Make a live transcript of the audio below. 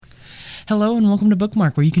Hello and welcome to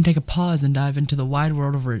Bookmark, where you can take a pause and dive into the wide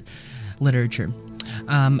world of literature.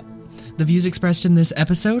 The views expressed in this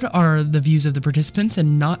episode are the views of the participants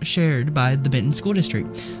and not shared by the Benton School District.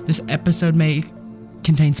 This episode may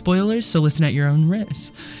contain spoilers, so listen at your own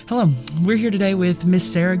risk. Hello, we're here today with Miss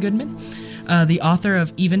Sarah Goodman, the author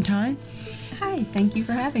of Eventide. Hi, thank you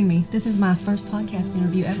for having me. This is my first podcast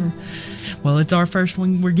interview ever. Well, it's our first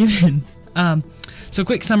one we're given. So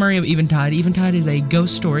quick summary of Eventide. Eventide is a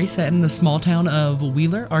ghost story set in the small town of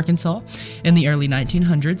Wheeler, Arkansas in the early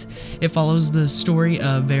 1900s. It follows the story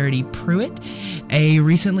of Verity Pruitt, a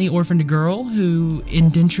recently orphaned girl who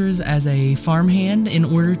indentures as a farmhand in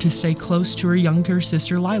order to stay close to her younger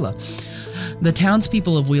sister Lila. The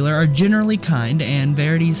townspeople of Wheeler are generally kind, and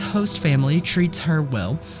Verity's host family treats her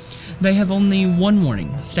well. They have only one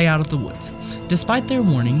warning: stay out of the woods. Despite their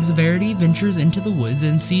warnings, Verity ventures into the woods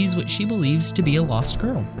and sees what she believes to be a lost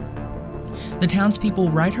girl. The townspeople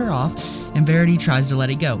write her off, and Verity tries to let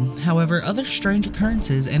it go. However, other strange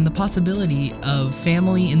occurrences and the possibility of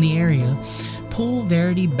family in the area pull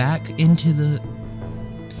Verity back into the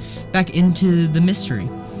mystery.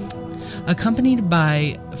 Accompanied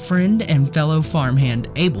by friend and fellow farmhand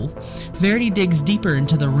Abel, Verity digs deeper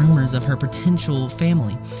into the rumors of her potential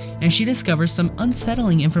family, and she discovers some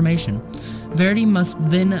unsettling information. Verity must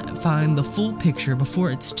then find the full picture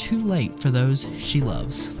before it's too late for those she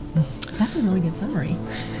loves. That's a really good summary.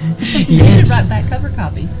 Yes. You should write back cover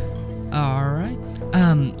copy. All right.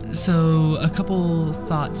 So a couple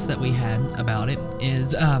thoughts that we had about it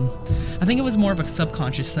is, I think it was more of a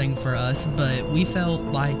subconscious thing for us, but we felt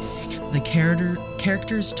like the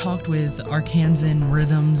characters talked with Arkansan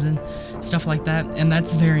rhythms and stuff like that, and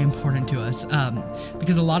that's very important to us,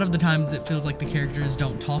 because a lot of the times it feels like the characters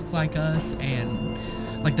don't talk like us, and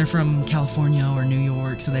like they're from California or New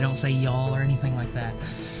York, so they don't say y'all or anything like that.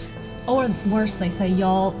 Or worse, they say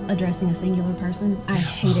y'all addressing a singular person. I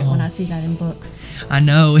hate it when I see that in books. I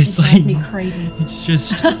know, it drives me crazy. It's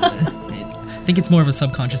just, I think it's more of a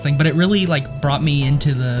subconscious thing, but it really brought me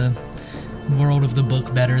into the world of the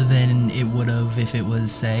book better than it would have if it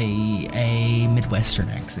was, say, a Midwestern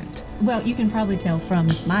accent. Well, you can probably tell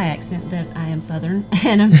from my accent that I am Southern,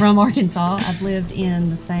 and I'm from Arkansas. I've lived in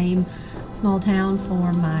the same small town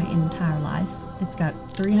for my entire life. It's got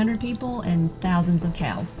 300 people and thousands of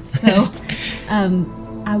cows. So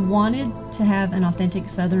I wanted to have an authentic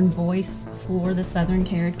Southern voice for the Southern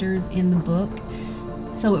characters in the book.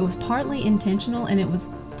 So it was partly intentional, and it was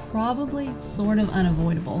probably sort of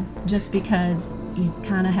unavoidable, just because you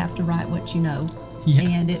kind of have to write what you know. Yeah.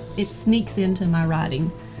 And it sneaks into my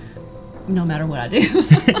writing no matter what I do.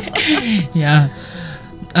 Yeah.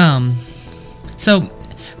 So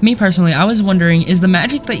me personally, I was wondering, is the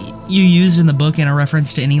magic that you used in the book in a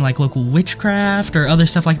reference to any local witchcraft or other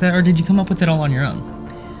stuff like that, or did you come up with it all on your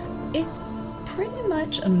own? It's pretty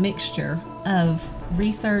much a mixture of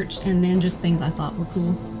research and then just things I thought were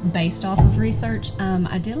cool based off of research.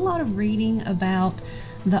 I did a lot of reading about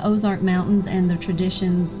the Ozark Mountains and the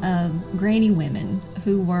traditions of granny women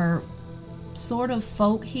who were sort of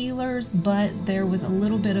folk healers, but there was a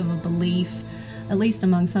little bit of a belief, at least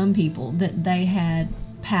among some people, that they had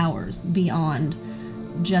powers beyond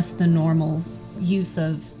just the normal use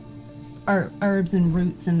of herbs and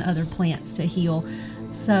roots and other plants to heal.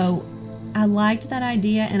 So I liked that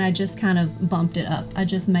idea, and I just kind of bumped it up. I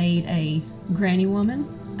just made a granny woman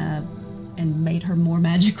and made her more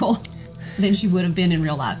magical than she would have been in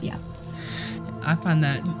real life. Yeah, I find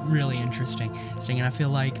that really interesting, and I feel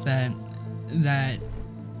like that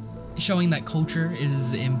showing that culture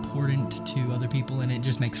is important to other people, and it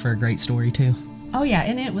just makes for a great story too. Oh yeah,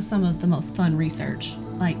 and it was some of the most fun research.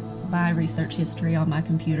 I research history on my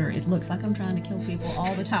computer. It looks like I'm trying to kill people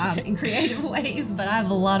all the time in creative ways, but I have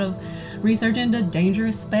a lot of research into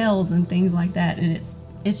dangerous spells and things like that, and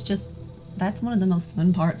it's just, that's one of the most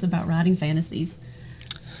fun parts about writing fantasies.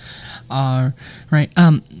 Right.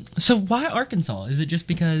 So why Arkansas? Is it just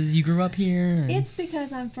because you grew up here? It's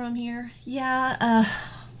because I'm from here. Yeah.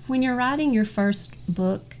 When you're writing your first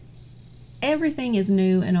book, everything is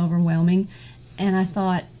new and overwhelming, and I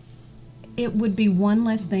thought it would be one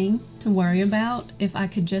less thing to worry about if I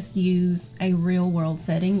could just use a real world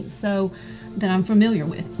setting so that I'm familiar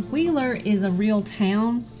with. Wheeler is a real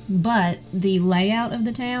town, but the layout of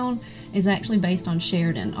the town is actually based on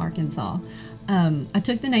Sheridan, Arkansas. I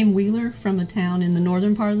took the name Wheeler from a town in the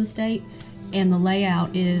northern part of the state, and the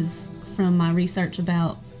layout is from my research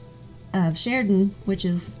about Sheridan, which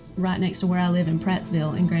is right next to where I live in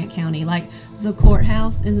Prattsville in Grant County. Like the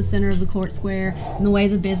courthouse in the center of the court square and the way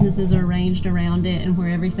the businesses are arranged around it and where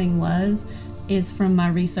everything was is from my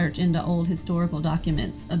research into old historical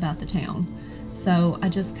documents about the town. So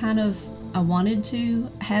I wanted to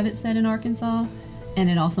have it set in Arkansas, and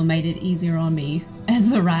it also made it easier on me as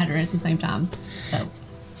the writer at the same time. So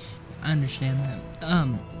I understand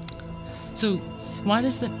that. So why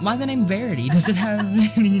the name Verity? Does it have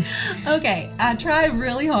any? Okay, I try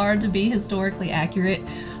really hard to be historically accurate,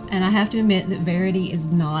 and I have to admit that Verity is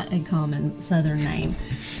not a common Southern name.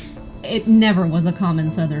 It never was a common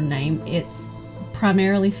Southern name. It's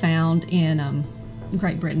primarily found in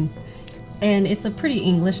Great Britain, and it's a pretty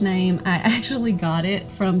English name. I actually got it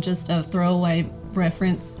from just a throwaway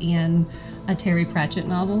reference in a Terry Pratchett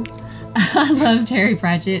novel. I love Terry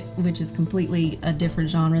Pratchett, which is completely a different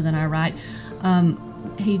genre than I write.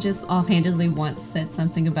 He just offhandedly once said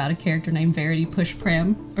something about a character named Verity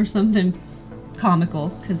Pushpram or something comical,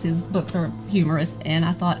 because his books are humorous, and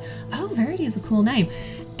I thought, oh, Verity is a cool name.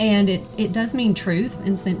 And it does mean truth,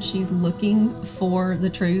 and since she's looking for the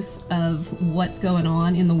truth of what's going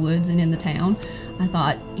on in the woods and in the town, I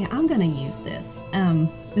thought, yeah, I'm going to use this.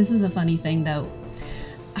 This is a funny thing, though.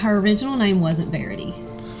 Her original name wasn't Verity.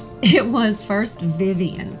 It was first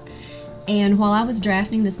Vivian. And while I was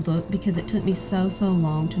drafting this book, because it took me so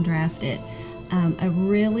long to draft it, a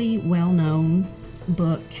really well-known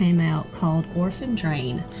book came out called Orphan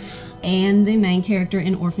Train. And the main character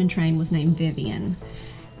in Orphan Train was named Vivian.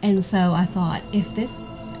 And so I thought, if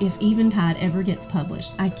Eventide ever gets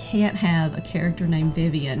published, I can't have a character named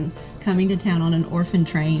Vivian coming to town on an orphan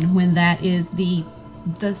train when that is the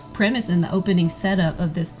premise and the opening setup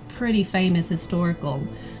of this pretty famous historical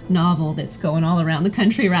novel that's going all around the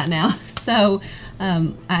country right now. So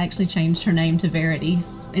I actually changed her name to Verity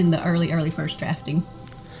in the early first drafting.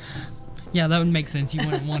 Yeah, that would make sense. You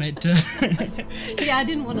wouldn't want it to... Yeah, I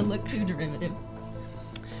didn't want to look too derivative.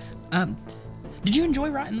 Did you enjoy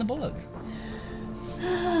writing the book?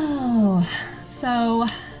 Oh, so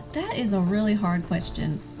that is a really hard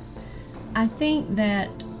question. I think that,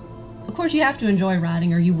 of course, you have to enjoy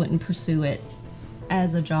writing or you wouldn't pursue it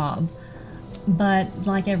as a job. But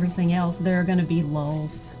like everything else, there are going to be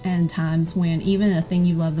lulls and times when even the thing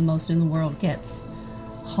you love the most in the world gets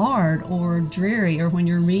hard or dreary, or when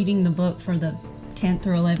you're reading the book for the 10th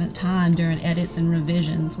or 11th time during edits and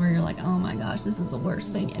revisions where you're like, oh my gosh, this is the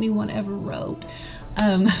worst thing anyone ever wrote.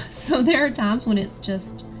 So there are times when it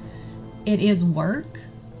is work,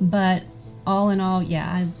 but all in all,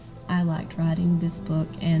 yeah, I liked writing this book,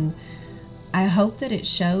 and I hope that it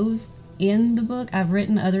shows in the book. I've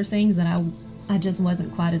written other things that I just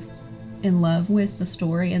wasn't quite as in love with the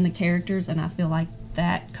story and the characters, and I feel like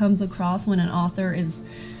that comes across when an author is,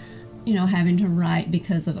 having to write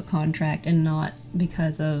because of a contract and not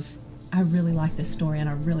because of, I really like this story and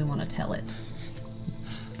I really want to tell it.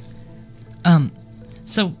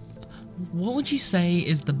 So what would you say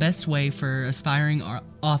is the best way for aspiring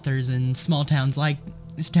authors in small towns like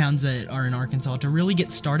these towns that are in Arkansas to really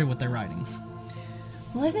get started with their writings?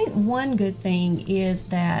 Well, I think one good thing is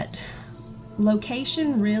that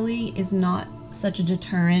location really is not such a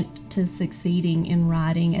deterrent to succeeding in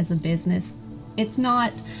writing as a business. It's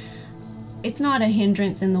not a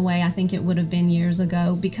hindrance in the way I think it would have been years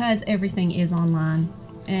ago, because everything is online.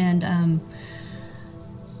 And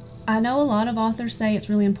I know a lot of authors say it's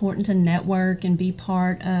really important to network and be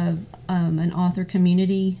part of an author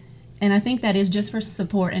community. And I think that is just for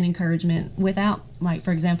support and encouragement. Without, like,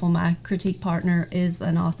 for example, my critique partner is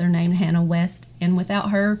an author named Hannah West, and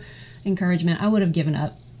without her encouragement, I would have given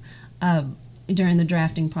up during the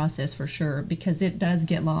drafting process for sure, because it does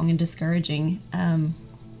get long and discouraging.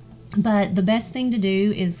 But the best thing to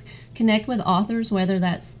do is connect with authors, whether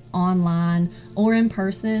that's online or in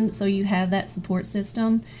person, so you have that support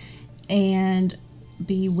system, and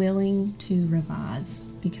be willing to revise,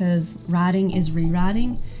 because writing is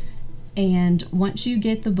rewriting. And once you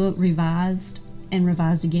get the book revised and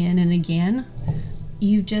revised again and again,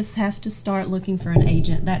 you just have to start looking for an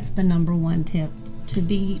agent. That's the number one tip. To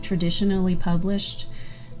be traditionally published,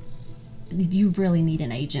 you really need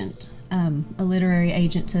an agent, a literary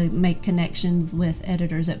agent, to make connections with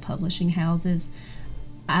editors at publishing houses.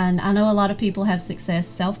 And I know a lot of people have success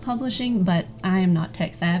self-publishing, but I am not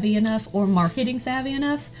tech savvy enough or marketing savvy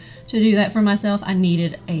enough to do that for myself. I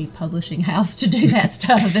needed a publishing house to do that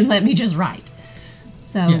stuff and let me just write.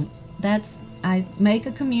 So I make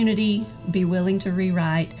a community, be willing to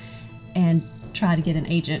rewrite, and try to get an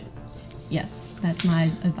agent. Yes, that's my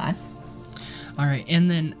advice. All right, and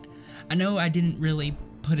then I know I didn't really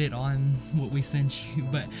put it on what we sent you,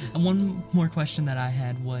 but one more question that I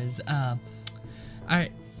had was,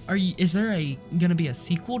 is there gonna be a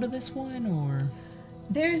sequel to this one, or?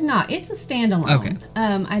 There's not. It's a standalone. Okay.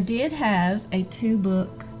 I did have a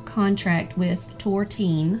 2-book contract with Tor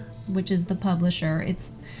Teen, which is the publisher.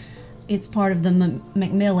 it's part of the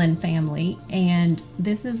Macmillan family, and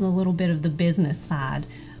this is a little bit of the business side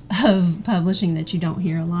of publishing that you don't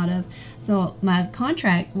hear a lot of. So my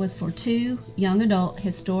contract was for 2 young adult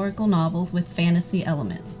historical novels with fantasy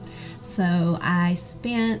elements. So I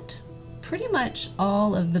spent pretty much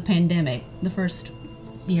all of the pandemic, the first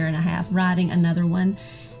year and a half, writing another one.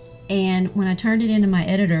 And when I turned it into my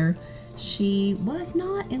editor, she was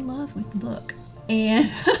not in love with the book.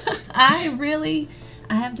 And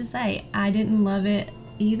I have to say, I didn't love it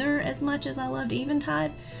either as much as I loved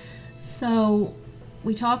Eventide. So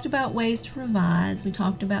we talked about ways to revise. We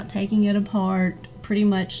talked about taking it apart pretty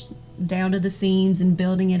much down to the seams and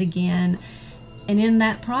building it again. And in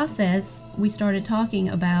that process, we started talking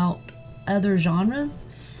about other genres.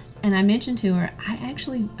 And I mentioned to her, I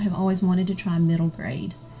actually have always wanted to try middle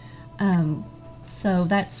grade. So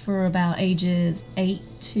that's for about ages 8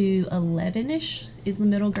 to 11-ish is the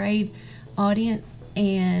middle grade audience.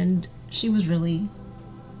 And she was really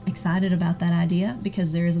excited about that idea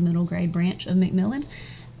because there is a middle grade branch of Macmillan.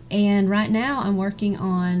 And right now I'm working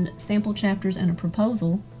on sample chapters and a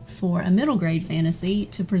proposal for a middle grade fantasy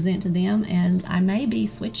to present to them, and I may be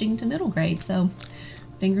switching to middle grade. So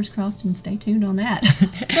fingers crossed and stay tuned on that.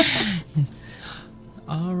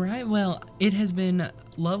 All right. Well, it has been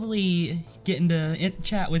lovely getting to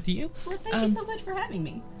chat with you. Well, thank you so much for having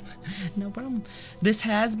me. No problem. This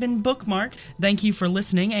has been Bookmark. Thank you for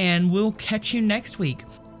listening, and we'll catch you next week.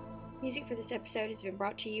 Music for this episode has been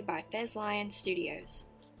brought to you by Fez Lion Studios.